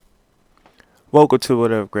Welcome to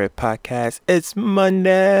Whatever Great Podcast. It's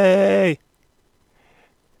Monday.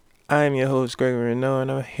 I'm your host, Gregory Renault, and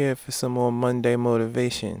I'm here for some more Monday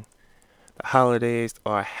motivation. The holidays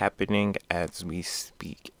are happening as we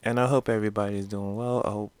speak, and I hope everybody's doing well.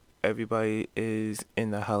 I hope everybody is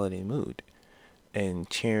in the holiday mood and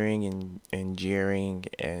cheering and jeering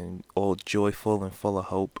and all joyful and full of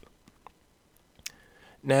hope.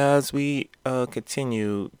 Now, as we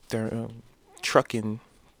continue trucking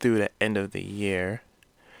through the end of the year,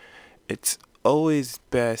 it's always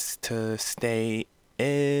best to stay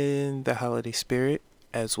in the holiday spirit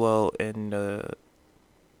as well in the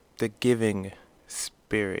giving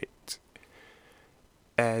spirit,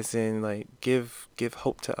 as in like give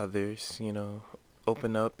hope to others,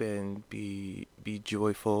 open up and be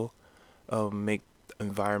joyful, make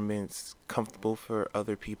environments comfortable for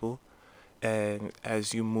other people. And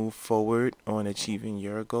as you move forward on achieving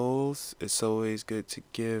your goals, it's always good to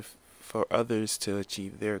give for others to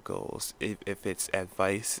achieve their goals. If it's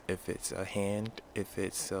advice, if it's a hand, if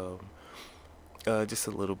it's just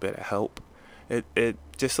a little bit of help, it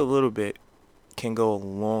just a little bit can go a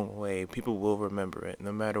long way. People will remember it,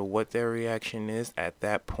 no matter what their reaction is at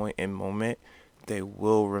that point in moment. They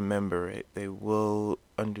will remember it. They will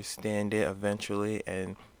understand it eventually,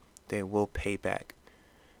 and they will pay back.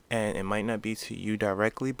 And it might not be to you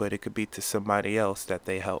directly, but it could be to somebody else that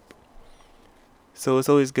they help. So it's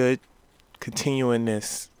always good continuing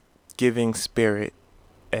this giving spirit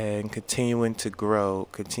and continuing to grow,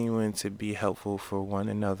 continuing to be helpful for one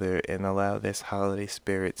another, and allow this holiday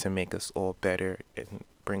spirit to make us all better and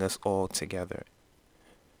bring us all together.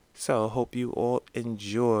 So I hope you all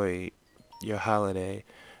enjoy your holiday,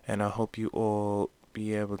 and I hope you all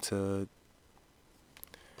be able to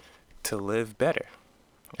live better.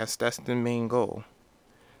 That's the main goal.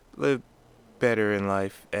 Live better in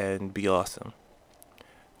life and be awesome.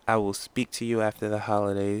 I will speak to you after the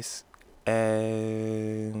holidays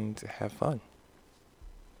and have fun.